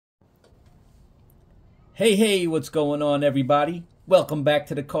Hey, what's going on, everybody? Welcome back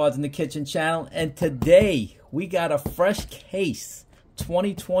to the Cards in the Kitchen channel. And today, we got a fresh case,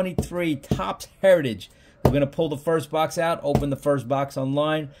 2023 Topps Heritage. We're going to pull the first box out, open the first box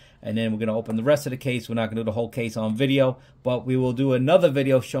online, and then we're going to open the rest of the case. We're not going to do the whole case on video, but we will do another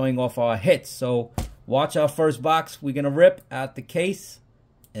video showing off our hits. So, watch our first box. We're going to rip out the case,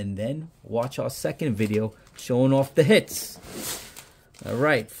 and then watch our second video showing off the hits. All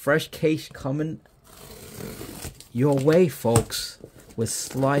right, fresh case coming your way, folks. We're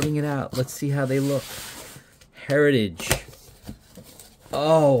sliding it out. Let's see how they look. Heritage.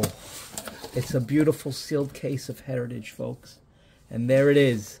 Oh, it's a beautiful sealed case of Heritage, folks. And there it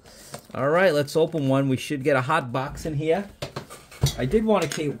is. All right, let's open one. We should get a hot box in here. I did want to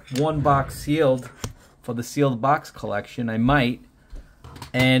keep one box sealed for the sealed box collection. I might.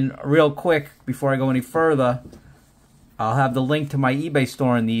 And real quick, before I go any further, I'll have the link to my eBay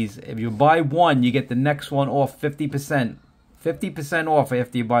store in these. If you buy one, you get the next one off 50%. 50% off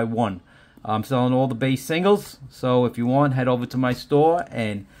after you buy one. I'm selling all the base singles. So if you want, head over to my store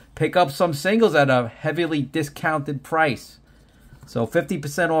and pick up some singles at a heavily discounted price. So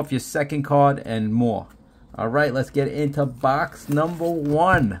 50% off your second card and more. All right, let's get into box number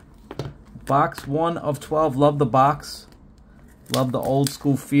one. Box 1 of 12. Love the box. Love the old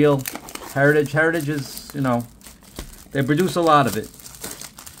school feel. Heritage is, you know, they produce a lot of it,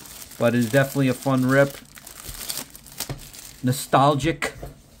 but it's definitely a fun rip. Nostalgic.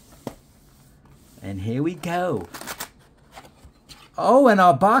 And here we go. Oh, and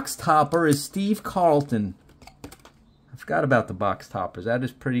our box topper is Steve Carlton. I forgot about the box toppers. That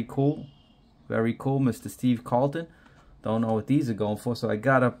is pretty cool. Very cool, Mr. Steve Carlton. Don't know what these are going for, so I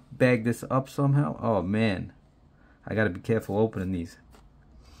gotta bag this up somehow. Oh, man. I gotta be careful opening these.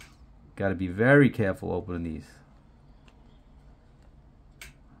 Gotta be very careful opening these.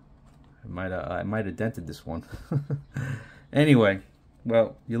 I might have dented this one. Anyway,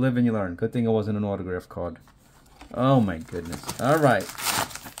 well, you live and you learn. Good thing it wasn't an autograph card. Oh my goodness. All right,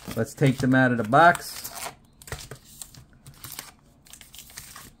 let's take them out of the box.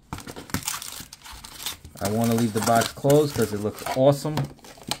 I want to leave the box closed because it looks awesome.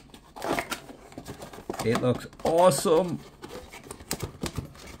 It looks awesome.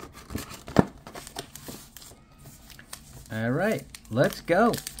 All right, let's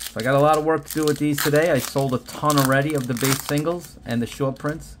go. So I got a lot of work to do with these today. I sold a ton already of the base singles and the short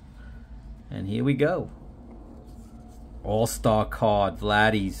prints. And here we go. All-star card,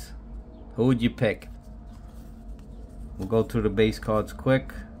 Vladdy's. Who would you pick? We'll go through the base cards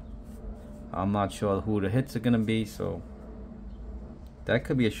quick. I'm not sure who the hits are going to be, so that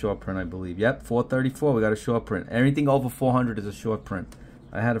could be a short print, I believe. Yep, 434, we got a short print. Anything over 400 is a short print.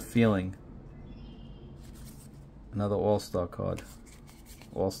 I had a feeling. Another all-star card.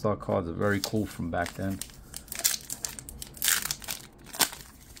 All-star cards are very cool from back then.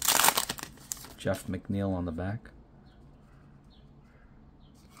 Jeff McNeil on the back.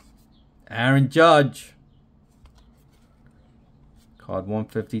 Aaron Judge. Card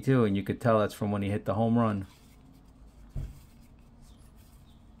 152, and you could tell that's from when he hit the home run.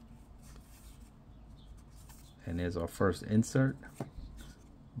 And there's our first insert.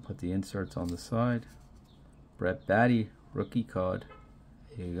 Put the inserts on the side. Brett Baty, rookie card.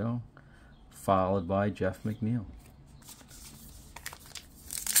 Here you go. Followed by Jeff McNeil.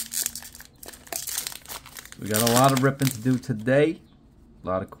 We got a lot of ripping to do today. A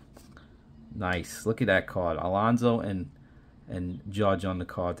lot of nice. Look at that card. Alonso and Judge on the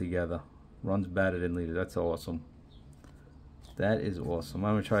card together. Runs batted in leader. That's awesome. That is awesome.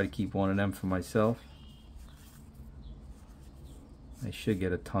 I'm gonna try to keep one of them for myself. I should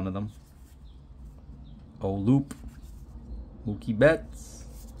get a ton of them. Oh, Loop. Mookie Betts.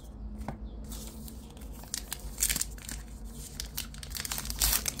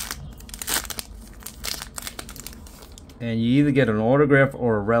 And you either get an autograph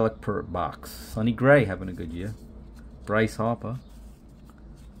or a relic per box. Sonny Gray having a good year. Bryce Harper.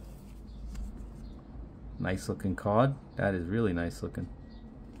 Nice looking card. That is really nice looking.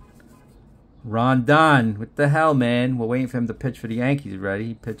 Ron Don. What the hell, man? We're waiting for him to pitch for the Yankees already.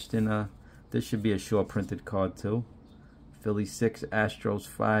 He pitched in this should be a short printed card too. Philly 6, Astros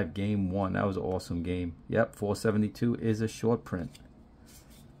 5, game 1. That was an awesome game. Yep, 472 is a short print.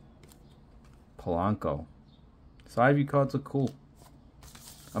 Polanco. Side view cards look cool.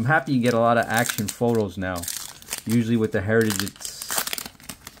 I'm happy you get a lot of action photos now. Usually with the Heritage, it's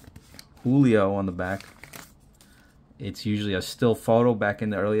Julio on the back. It's usually a still photo back in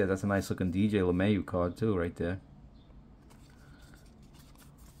the earlier. That's a nice looking DJ LeMahieu card too, right there.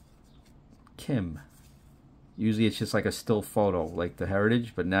 Kim. Usually it's just like a still photo, like the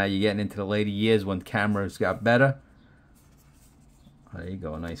Heritage. But now you're getting into the later years when cameras got better. There you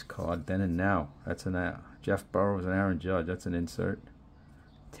go, a nice card. Then and Now. That's an Jeff Burrows and Aaron Judge. That's an insert.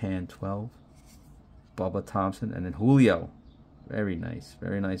 Tan 12. Bubba Thompson. And then Julio. Very nice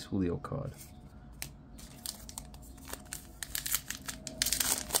Julio card.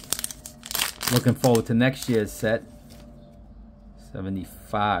 Looking forward to next year's set.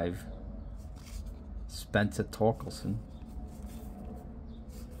 75. Spencer Torkelson.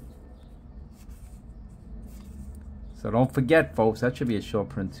 So don't forget, folks, that should be a short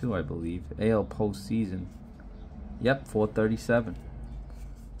print too, I believe. AL postseason. Yep, 437.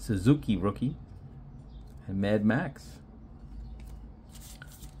 Suzuki rookie. And Mad Max.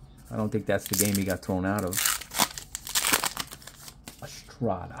 I don't think that's the game he got thrown out of.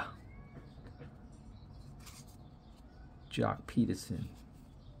 Estrada. Jock Peterson.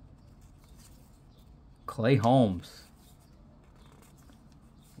 Clay Holmes.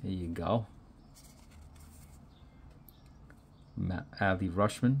 There you go. Adley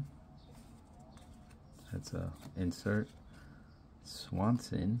Rushman. That's a insert.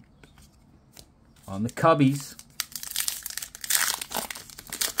 Swanson. On the Cubbies.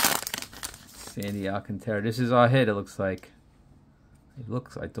 Sandy Alcantara. This is our hit, it looks like.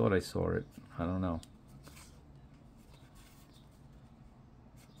 I thought I saw it. I don't know.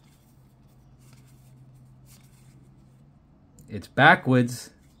 It's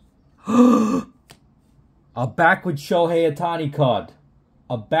backwards. A backwards Shohei Ohtani card.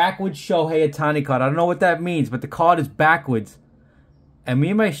 A backwards Shohei Ohtani card. I don't know what that means, but the card is backwards. And me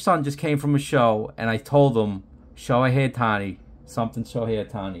and my son just came from a show, and I told him, Shohei Ohtani, something Shohei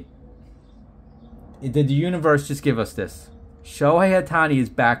Ohtani. Did the universe just give us this? Shohei Ohtani is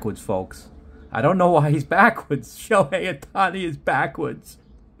backwards, folks. I don't know why he's backwards. Shohei Ohtani is backwards.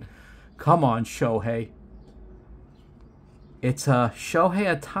 Come on, Shohei. It's a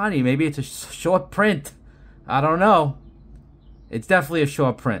Shohei Ohtani. Maybe it's a short print. I don't know. It's definitely a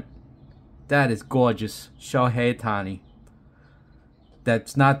short print. That is gorgeous. Shohei Ohtani.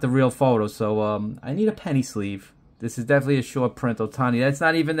 That's not the real photo, so I need a penny sleeve. This is definitely a short print Ohtani. That's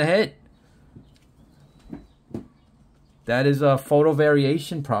not even the hit. That is a photo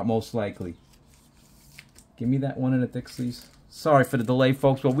variation prop, most likely. Give me that one in the thick sleeves. Sorry for the delay,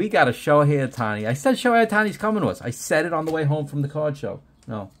 folks, but we got a Shohei Ohtani. I said Shohei Ohtani's coming to us. I said it on the way home from the card show.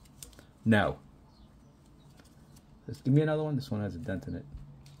 No. No. Just give me another one. This one has a dent in it.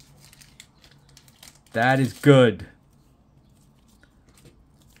 That is good.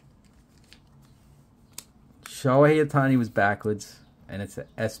 Shohei Ohtani was backwards, and it's a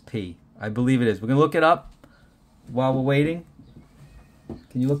SP. I believe it is. We're going to look it up while we're waiting.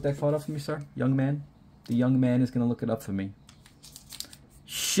 Can you look that card up for me, sir? Young man? The young man is going to look it up for me.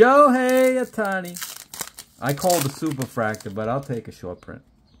 Shohei Ohtani. I call it a super fractor, but I'll take a short print.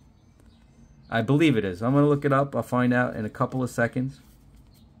 I believe it is. I'm going to look it up. I'll find out in a couple of seconds.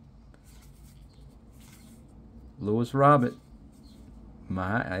 Lewis Robert.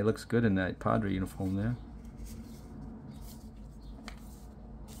 He looks good in that Padre uniform there.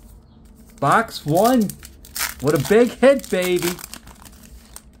 Box 1. What a big hit, baby.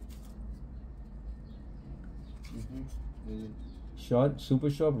 Short, super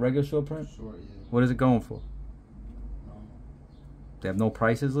short, regular short print? Short, yeah. What is it going for? They have no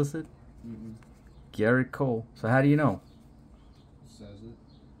prices listed? Garrett Cole. So how do you know? It says it.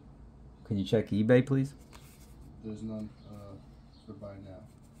 Can you check eBay, please? There's none for buy now.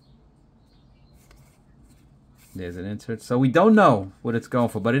 There's an insert. So we don't know what it's going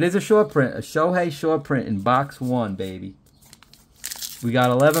for, but it is a short print. A Shohei short print in box 1, baby. We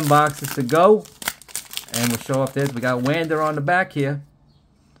got 11 boxes to go. And we'll show off this. We got Wander on the back here.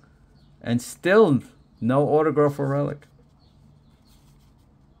 And still no autograph or relic.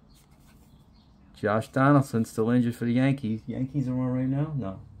 Josh Donaldson still injured for the Yankees. Yankees are on right now?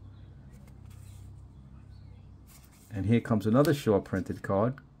 No. And here comes another short printed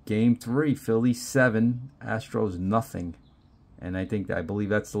card. Game 3, Phillies 7, Astros nothing. And I believe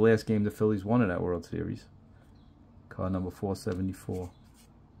that's the last game the Phillies won in that World Series. Card number 474.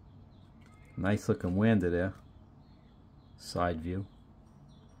 Nice looking Wander there. Side view.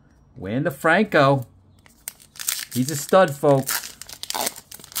 Wander Franco. He's a stud, folks.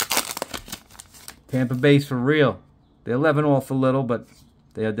 Tampa Bay's for real. They're 11 off a little, but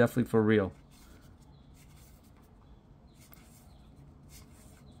they are definitely for real.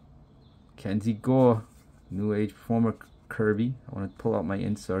 Kenzie Gore. New Age Performer Kirby. I want to pull out my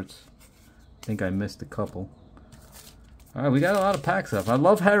inserts. I think I missed a couple. All right, we got a lot of packs up. I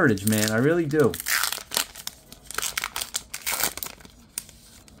love Heritage, man. I really do.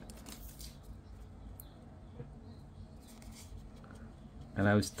 And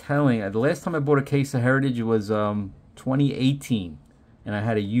I was telling, the last time I bought a case of Heritage was 2018, and I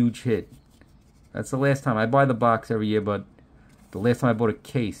had a huge hit. That's the last time. I buy the box every year, but the last time I bought a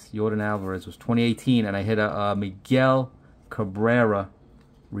case, Jordan Alvarez, was 2018, and I hit a Miguel Cabrera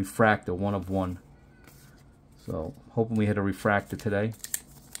refractor, 1 of 1. So, hoping we hit a refractor today.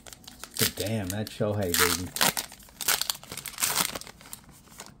 But damn, that's Shohei, baby.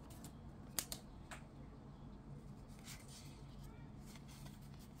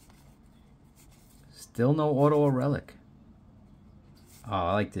 Still no auto or relic. Oh,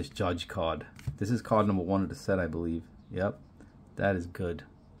 I like this Judge card. This is card number 1 of the set, I believe. Yep. That is good.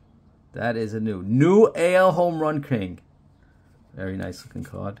 That is a new AL Home Run King. Very nice looking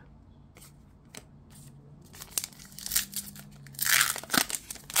card.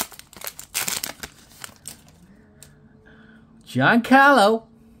 Giancarlo.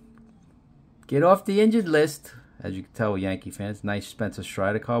 Get off the injured list. As you can tell, Yankee fans. Nice Spencer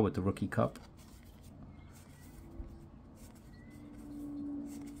Strider card with the Rookie Cup.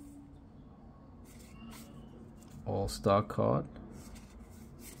 All-Star card.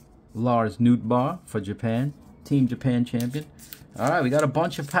 Lars Nootbaar for Japan. Team Japan champion. Alright, we got a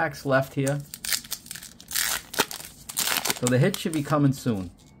bunch of packs left here. So the hit should be coming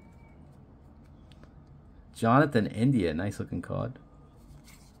soon. Jonathan India. Nice looking card.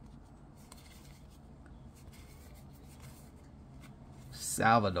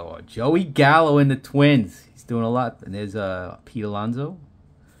 Salvador. Joey Gallo in the Twins. He's doing a lot. And there's Pete Alonso.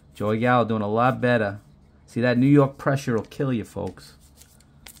 Joey Gallo doing a lot better. See, that New York pressure will kill you, folks.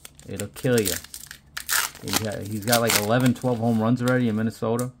 It'll kill you. He's got like 11, 12 home runs already in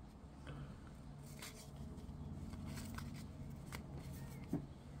Minnesota.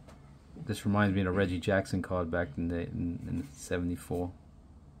 This reminds me of the Reggie Jackson card back in 74.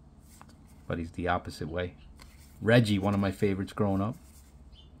 But he's the opposite way. Reggie, one of my favorites growing up.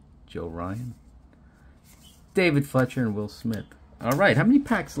 Joe Ryan. David Fletcher and Will Smith. All right, how many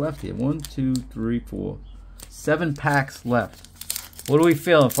packs left here? 1, 2, 3, 4. 7 packs left. What are we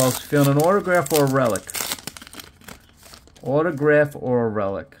feeling, folks? Feeling an autograph or a relic? Autograph or a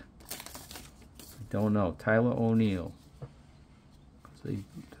relic? Don't know. Tyler O'Neill.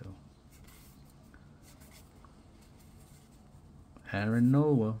 Aaron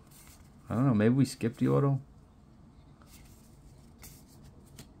Nola. I don't know. Maybe we skipped the auto.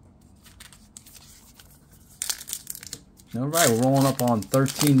 All right, we're rolling up on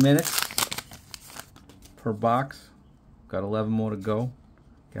 13 minutes per box. Got 11 more to go.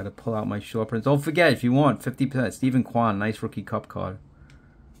 Got to pull out my short prints. Don't forget, if you want, 50%. Stephen Kwan, nice Rookie Cup card.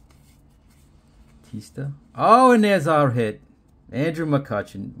 Tista. Oh, and there's our hit. Andrew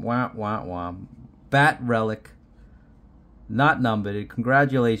McCutchen. Wah, wah, wah. Bat relic. Not numbered.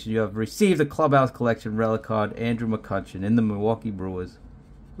 Congratulations, you have received a Clubhouse Collection relic card, Andrew McCutchen, in the Milwaukee Brewers.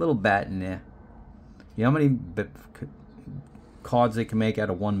 Little bat in there. You know how many cards they can make out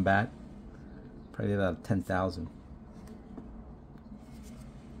of one bat? Probably about 10,000.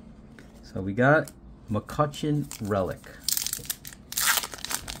 So we got McCutchen relic.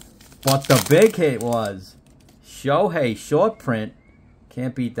 But the big hit was Shohei short print.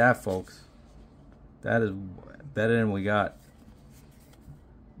 Can't beat that, folks. That is better than we got.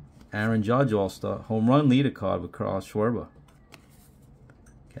 Aaron Judge All-Star. Home run leader card with Carl Schwarber.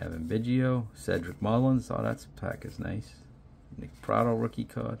 Kevin Biggio. Cedric Mullins. Oh, that pack is nice. Nick Prado rookie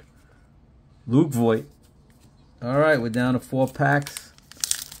card. Luke Voigt. Alright, we're down to 4 packs.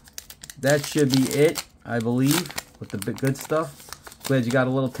 That should be it, I believe, with the good stuff. Glad you got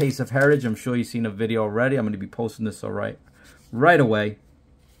a little taste of Heritage. I'm sure you've seen a video already. I'm going to be posting this right away.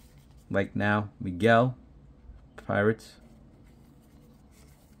 Like now. Miguel. Pirates.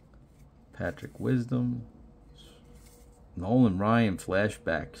 Patrick Wisdom. Nolan Ryan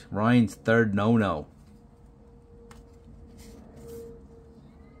flashbacks. Ryan's third no-no.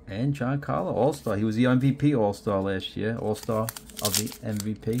 And Giancarlo All-Star. He was the MVP All-Star last year. All-Star of the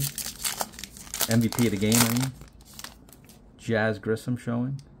MVP. MVP of the game, I mean. Jazz Grissom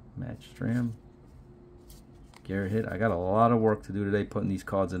showing. Matt Stram. Garrett Hitt. I got a lot of work to do today putting these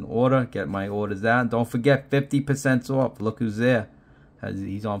cards in order. Get my orders out. And don't forget, 50% off. Look who's there.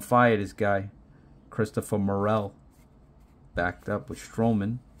 He's on fire, this guy. Christopher Morel. Backed up with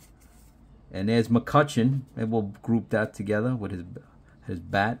Stroman. And there's McCutchen. And we'll group that together with his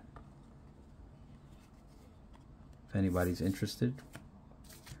bat. If anybody's interested.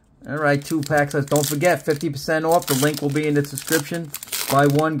 Alright, 2 packs. Don't forget, 50% off. The link will be in the description. Buy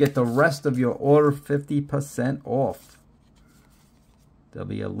one, get the rest of your order 50% off. There'll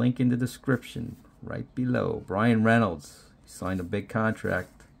be a link in the description right below. Brian Reynolds. He signed a big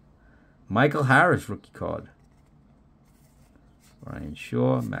contract. Michael Harris rookie card. Ryan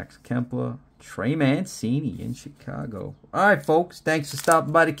Shaw, Max Kempler, Trey Mancini in Chicago. All right, folks. Thanks for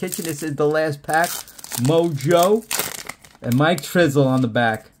stopping by the kitchen. This is the last pack. Mojo and Mike Trizzle on the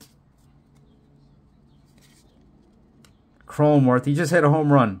back. Cronenworth. He just hit a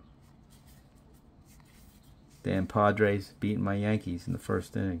home run. Damn Padres beating my Yankees in the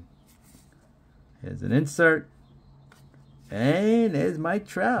first inning. Here's an insert. And there's Mike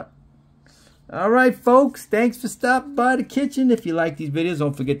Trout. All right, folks. Thanks for stopping by the kitchen. If you like these videos,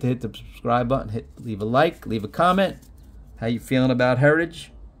 don't forget to hit the subscribe button. Leave a like. Leave a comment. How you feeling about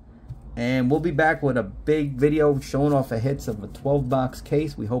Heritage? And we'll be back with a big video showing off the hits of a 12-box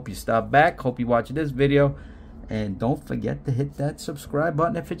case. We hope you stop back. Hope you watch this video. And don't forget to hit that subscribe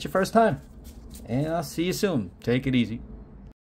button if it's your first time. And I'll see you soon. Take it easy.